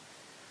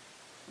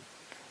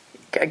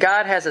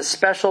 God has a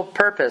special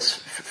purpose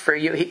for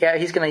you.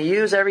 He's going to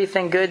use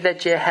everything good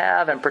that you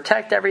have and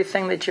protect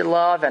everything that you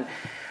love. And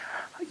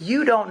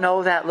you don't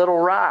know that little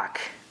rock.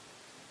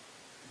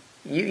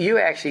 You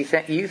actually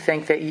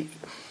think that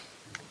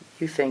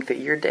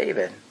you're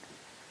David.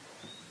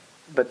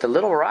 But the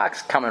little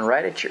rock's coming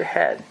right at your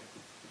head.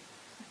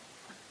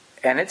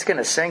 And it's going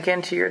to sink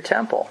into your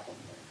temple.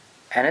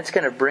 And it's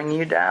going to bring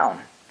you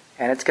down.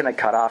 And it's going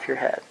to cut off your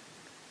head.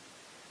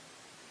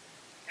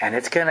 And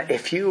it's going to,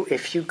 if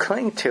you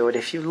cling to it,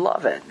 if you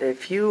love it,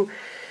 if you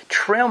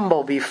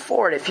tremble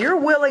before it, if you're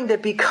willing to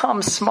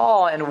become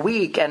small and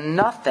weak and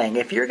nothing,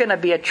 if you're going to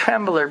be a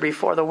trembler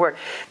before the Word,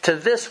 to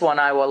this one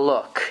I will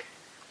look.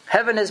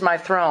 Heaven is my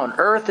throne.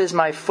 Earth is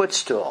my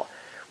footstool.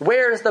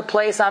 Where is the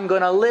place I'm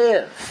going to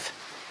live?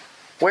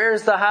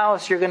 Where's the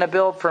house you're going to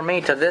build for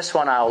me? To this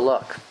one I'll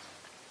look.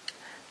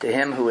 To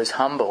him who is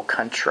humble,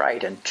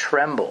 contrite, and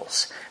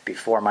trembles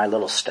before my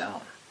little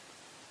stone.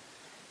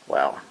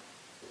 Well,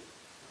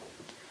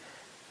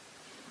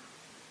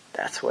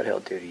 that's what He'll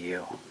do to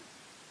you.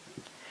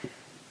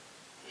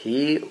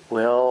 He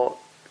will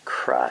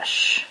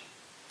crush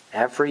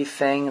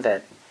everything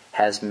that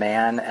has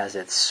man as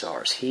its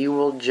source. He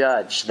will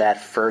judge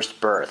that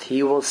first birth.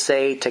 He will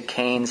say to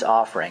Cain's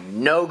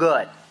offering, no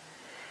good.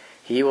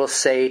 He will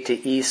say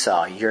to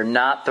Esau, you're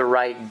not the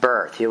right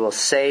birth. He will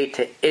say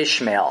to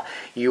Ishmael,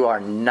 you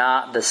are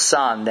not the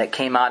son that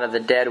came out of the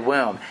dead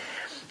womb.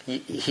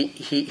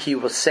 He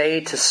will say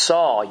to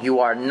Saul,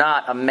 you are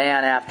not a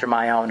man after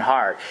my own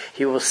heart.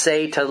 He will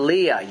say to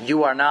Leah,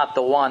 you are not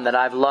the one that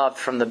I've loved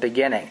from the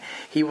beginning.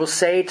 He will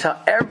say to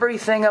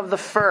everything of the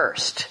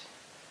first,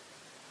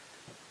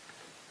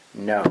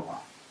 no,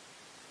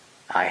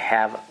 I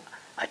have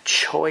a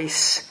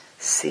choice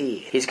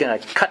seed. He's going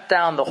to cut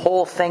down the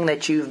whole thing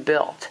that you've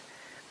built.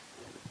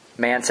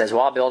 Man says,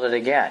 well, I'll build it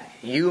again.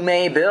 You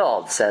may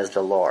build, says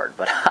the Lord,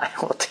 but I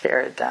will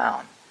tear it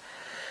down.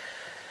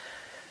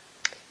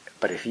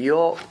 But if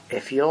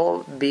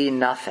you'll be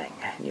nothing,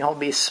 and you'll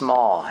be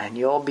small, and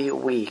you'll be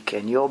weak,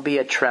 and you'll be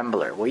a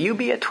trembler, will you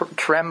be a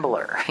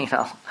trembler?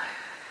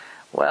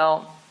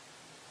 Well,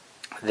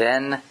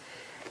 then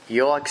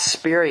you'll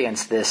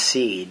experience this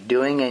seed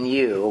doing in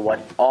you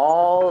what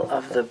all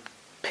of the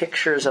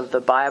pictures of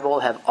the Bible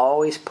have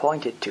always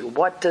pointed to.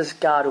 What does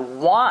God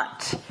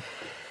want?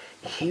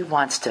 He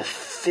wants to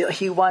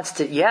He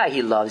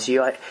loves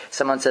you.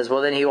 Someone says,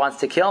 well, then He wants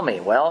to kill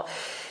me. Well,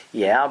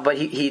 yeah, but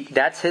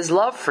that's His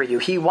love for you.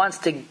 He wants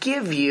to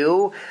give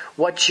you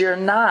what you're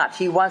not.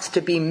 He wants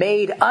to be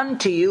made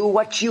unto you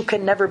what you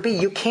can never be.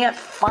 You can't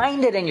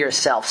find it in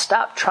yourself.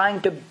 Stop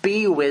trying to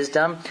be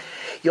wisdom.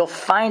 You'll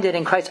find it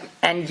in Christ.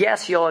 And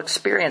yes, you'll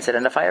experience it.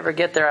 And if I ever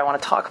get there, I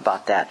want to talk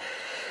about that.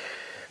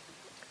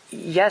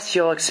 Yes,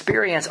 you'll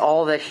experience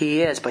all that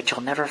He is, but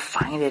you'll never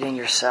find it in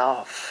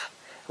yourself.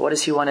 What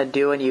does He want to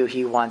do in you?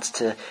 He wants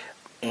to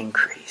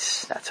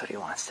increase. That's what He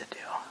wants to do.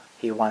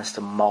 He wants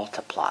to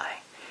multiply.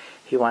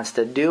 He wants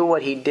to do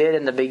what He did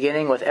in the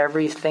beginning with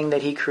everything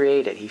that He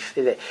created. He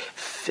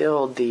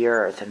filled the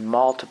earth and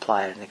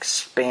multiplied and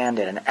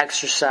expanded and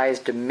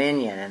exercised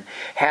dominion and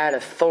had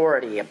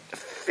authority,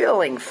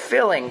 filling,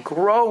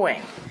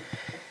 growing.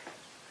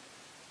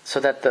 So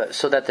that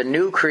the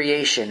new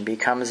creation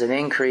becomes an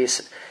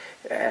increased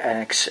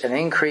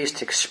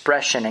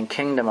expression and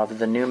kingdom of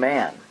the new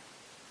man.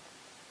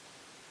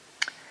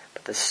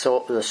 But the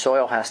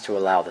soil has to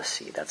allow the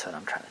seed. That's what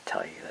I'm trying to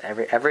tell you.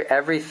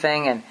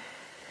 Everything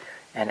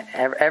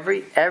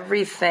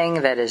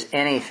everything that is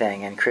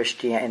anything in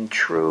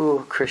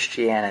true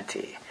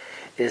Christianity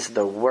is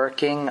the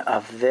working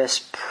of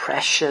this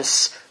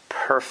precious,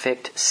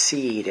 perfect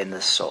seed in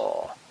the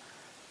soul,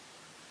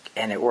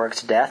 and it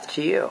works death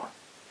to you.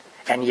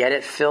 And yet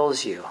it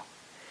fills you.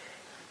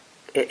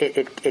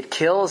 it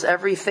kills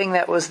everything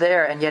that was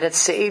there, and yet it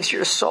saves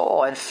your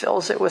soul and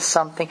fills it with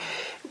something.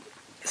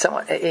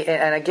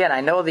 And again,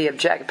 I know the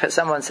object.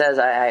 Someone says,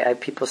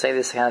 people say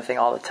this kind of thing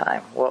all the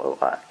time.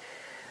 Well,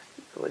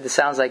 it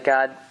sounds like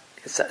God.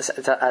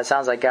 It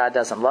sounds like God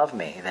doesn't love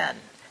me. Then,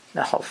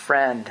 no,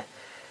 friend,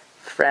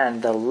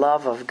 the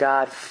love of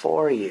God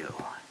for you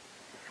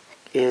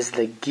is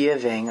the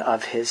giving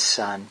of His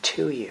Son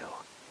to you.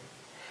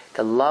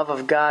 The love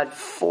of God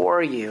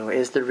for you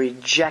is the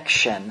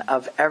rejection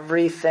of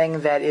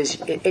everything that is,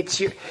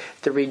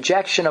 the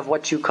rejection of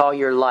what you call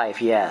your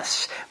life,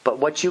 yes. But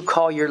what you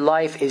call your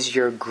life is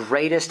your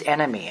greatest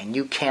enemy, and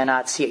you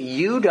cannot see it.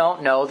 You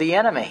don't know the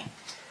enemy.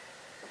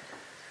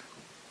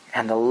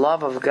 And the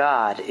love of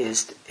God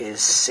is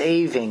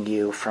saving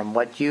you from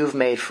what you've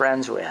made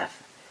friends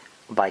with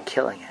by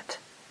killing it.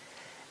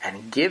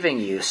 And giving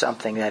you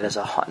something that is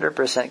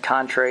 100%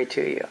 contrary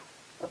to you.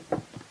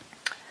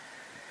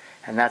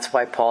 And that's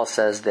why Paul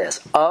says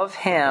this. Of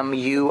Him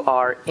you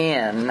are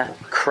in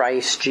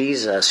Christ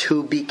Jesus,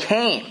 who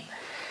became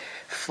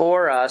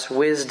for us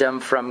wisdom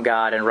from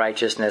God and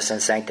righteousness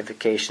and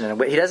sanctification.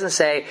 And He doesn't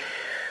say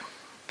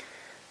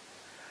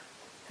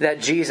that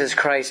Jesus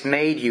Christ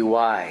made you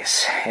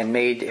wise and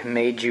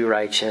made you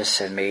righteous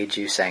and made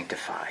you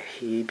sanctified.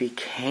 He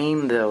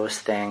became those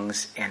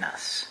things in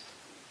us.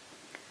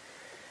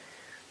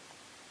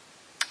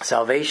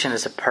 Salvation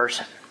is a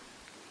person.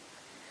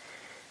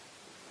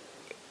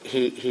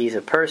 He's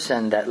a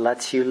person that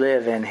lets you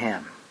live in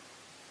Him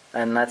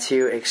and lets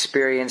you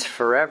experience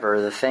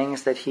forever the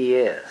things that He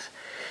is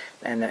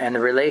and the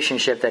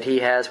relationship that He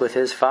has with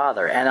His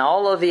Father and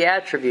all of the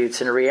attributes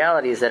and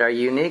realities that are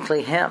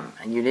uniquely Him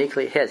and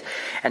uniquely His.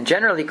 And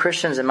generally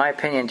Christians, in my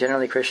opinion, don't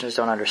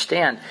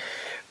understand.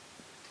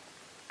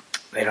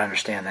 They don't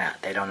understand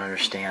that. They don't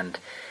understand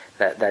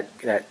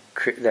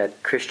that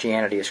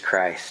Christianity is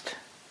Christ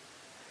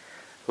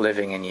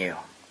living in you.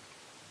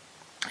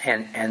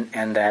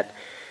 And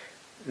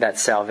that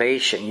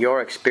salvation,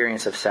 your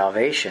experience of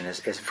salvation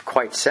is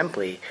quite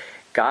simply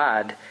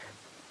God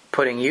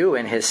putting you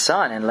in His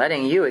Son and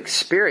letting you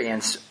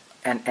experience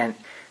and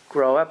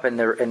grow up in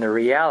the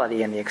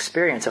reality and the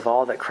experience of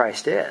all that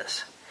Christ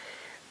is.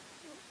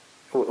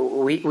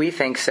 We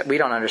think we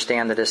don't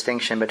understand the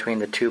distinction between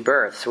the two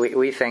births.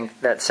 We think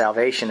that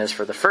salvation is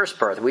for the first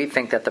birth. We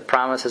think that the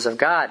promises of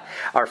God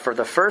are for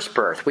the first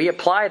birth. We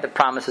apply the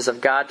promises of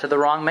God to the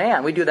wrong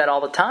man. We do that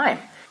all the time.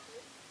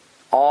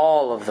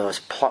 All of those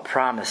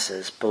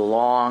promises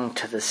belong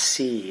to the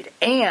seed.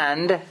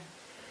 And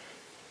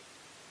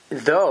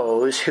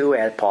those who,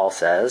 as Paul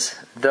says,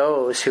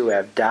 those who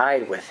have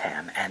died with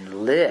Him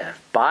and live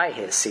by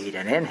His seed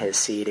and in His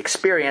seed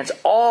experience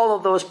all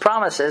of those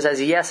promises as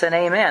yes and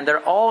amen. They're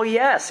all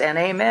yes and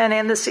amen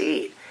in the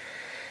seed.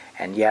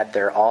 And yet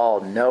they're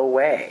all no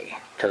way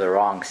to the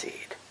wrong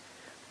seed.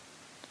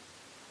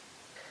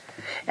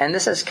 And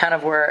this is kind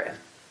of where...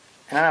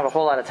 I don't have a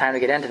whole lot of time to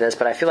get into this,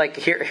 but I feel like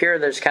here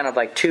there's kind of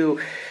like two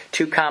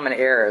common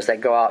errors that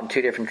go out in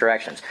two different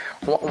directions.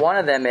 One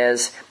of them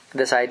is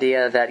this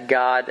idea that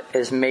God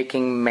is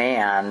making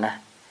man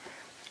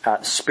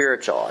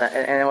spiritual.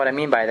 And what I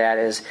mean by that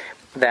is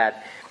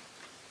that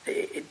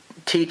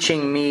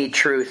teaching me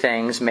true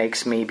things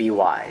makes me be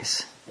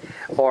wise.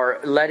 Or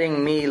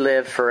letting me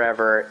live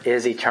forever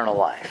is eternal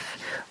life.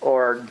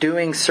 Or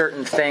doing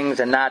certain things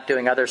and not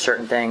doing other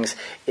certain things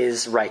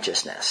is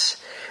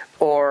righteousness.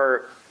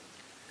 Or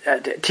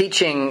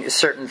teaching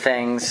certain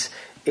things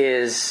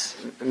is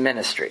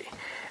ministry.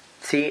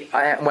 See,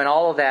 when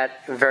all of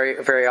that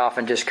very, very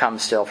often just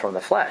comes still from the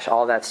flesh,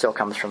 all of that still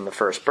comes from the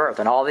first birth,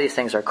 and all these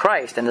things are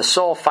Christ, and the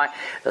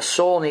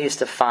soul needs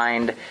to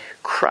find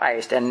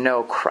Christ and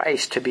know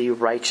Christ to be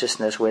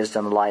righteousness,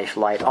 wisdom, life,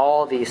 light,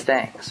 all these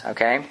things.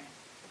 Okay.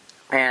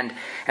 And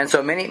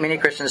so many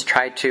Christians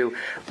try to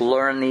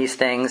learn these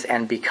things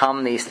and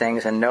become these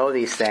things and know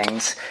these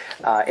things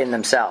in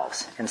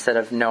themselves instead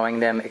of knowing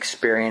them,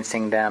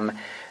 experiencing them,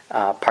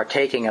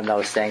 partaking of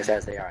those things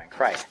as they are in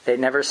Christ. They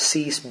never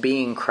cease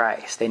being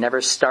Christ. They never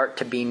start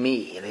to be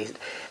me.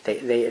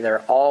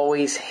 They're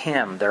always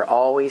Him. They're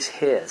always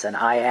His, and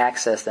I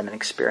access them and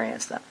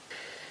experience them.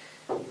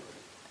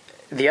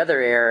 The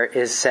other error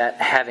is that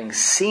having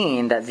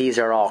seen that these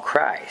are all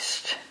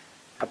Christ,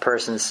 a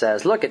person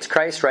says, look, it's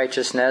Christ's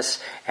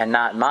righteousness and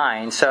not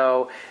mine,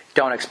 so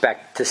don't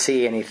expect to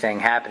see anything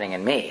happening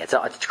in me. It's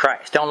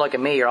Christ. Don't look at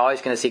me. You're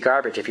always going to see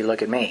garbage if you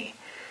look at me.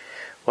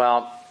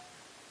 Well,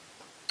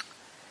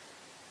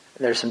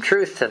 there's some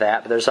truth to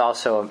that, but there's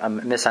also a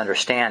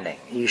misunderstanding.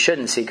 You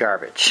shouldn't see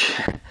garbage.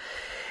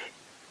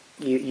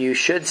 You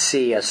should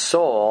see a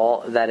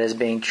soul that is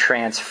being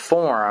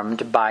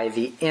transformed by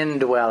the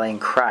indwelling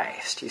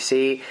Christ. You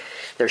see,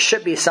 there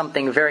should be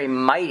something very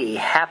mighty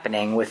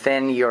happening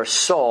within your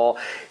soul,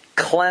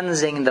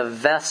 cleansing the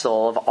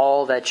vessel of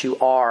all that you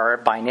are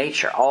by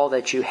nature, all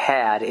that you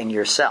had in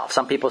yourself.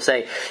 Some people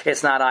say,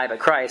 it's not I but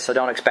Christ, so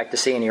don't expect to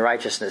see any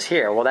righteousness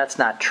here. Well, that's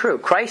not true.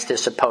 Christ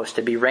is supposed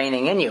to be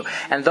reigning in you.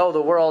 And though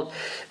the world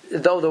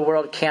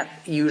can't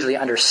usually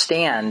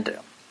understand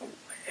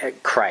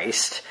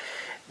Christ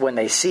when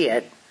they see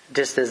it,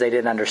 just as they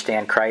didn't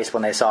understand Christ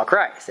when they saw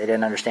Christ. They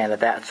didn't understand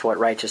that that's what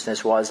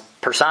righteousness was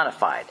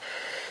personified.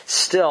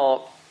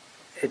 Still,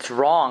 it's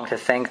wrong to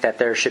think that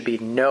there should be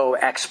no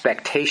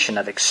expectation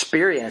of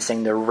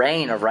experiencing the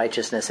reign of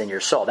righteousness in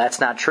your soul. That's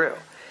not true.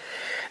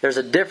 There's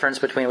a difference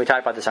between, we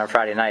talked about this on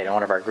Friday night in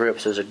one of our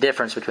groups, there's a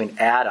difference between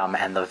Adam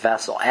and the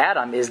vessel.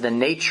 Adam is the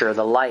nature,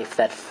 the life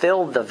that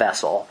filled the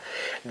vessel.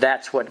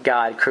 That's what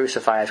God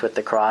crucifies with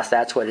the cross.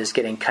 That's what is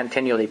getting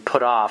continually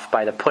put off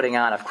by the putting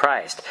on of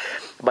Christ.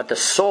 But the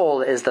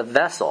soul is the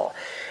vessel.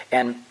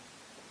 And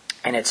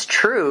it's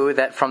true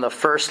that from the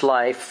first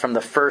life, from the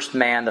first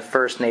man, the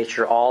first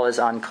nature, all is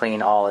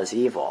unclean, all is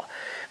evil.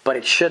 But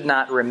it should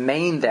not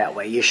remain that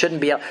way. You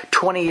shouldn't be,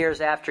 20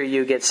 years after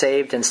you get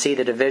saved and see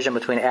the division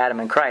between Adam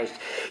and Christ,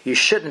 you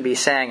shouldn't be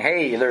saying,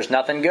 hey, there's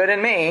nothing good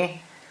in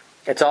me.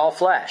 It's all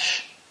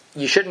flesh.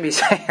 You shouldn't be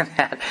saying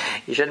that.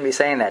 You shouldn't be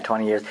saying that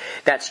 20 years.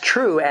 That's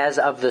true as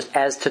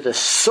to the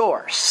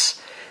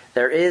source.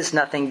 There is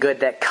nothing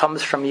good that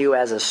comes from you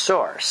as a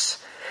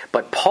source.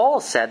 But Paul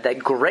said that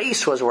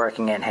grace was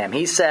working in him.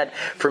 He said,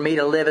 for me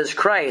to live as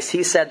Christ.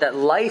 He said that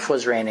life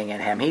was reigning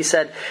in him. He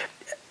said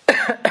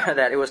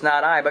that it was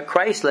not I, but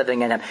Christ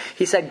living in him.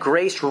 He said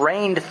grace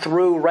reigned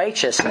through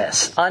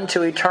righteousness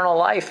unto eternal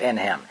life in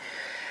him.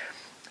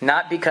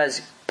 Not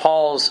because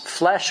Paul's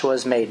flesh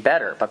was made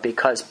better, but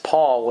because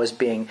Paul was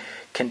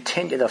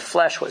the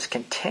flesh was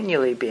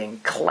continually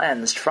being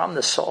cleansed from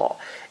the soul,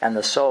 and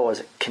the soul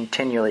was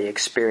continually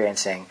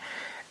experiencing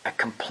a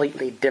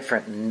completely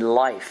different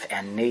life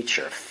and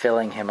nature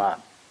filling him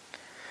up.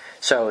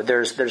 So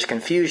there's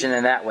confusion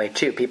in that way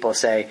too. People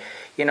say,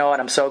 you know what,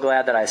 I'm so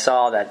glad that I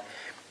saw that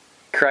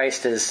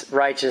Christ is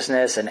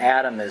righteousness and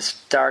Adam is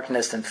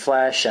darkness and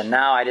flesh, and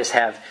now I just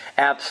have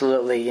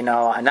absolutely,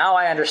 now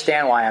I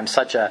understand why I'm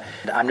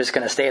just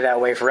going to stay that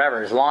way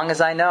forever. As long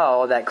as I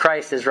know that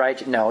Christ is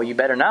right. No, you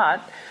better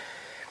not.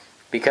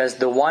 Because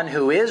the one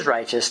who is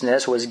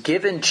righteousness was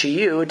given to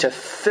you to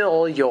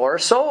fill your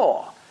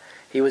soul.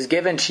 He was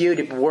given to you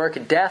to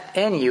work death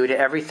in you to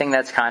everything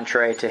that's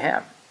contrary to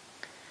him.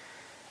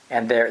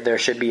 And there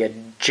should be a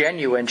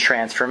genuine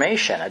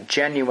transformation, a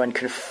genuine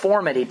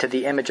conformity to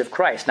the image of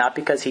Christ. Not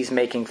because he's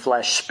making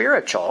flesh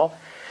spiritual,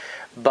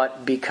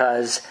 but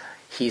because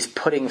he's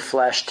putting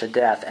flesh to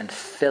death and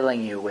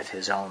filling you with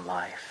his own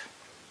life.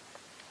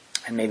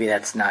 And maybe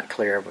that's not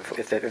clear.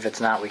 If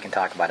it's not, we can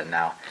talk about it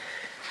now.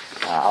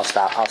 I'll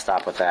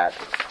stop with that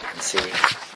and see.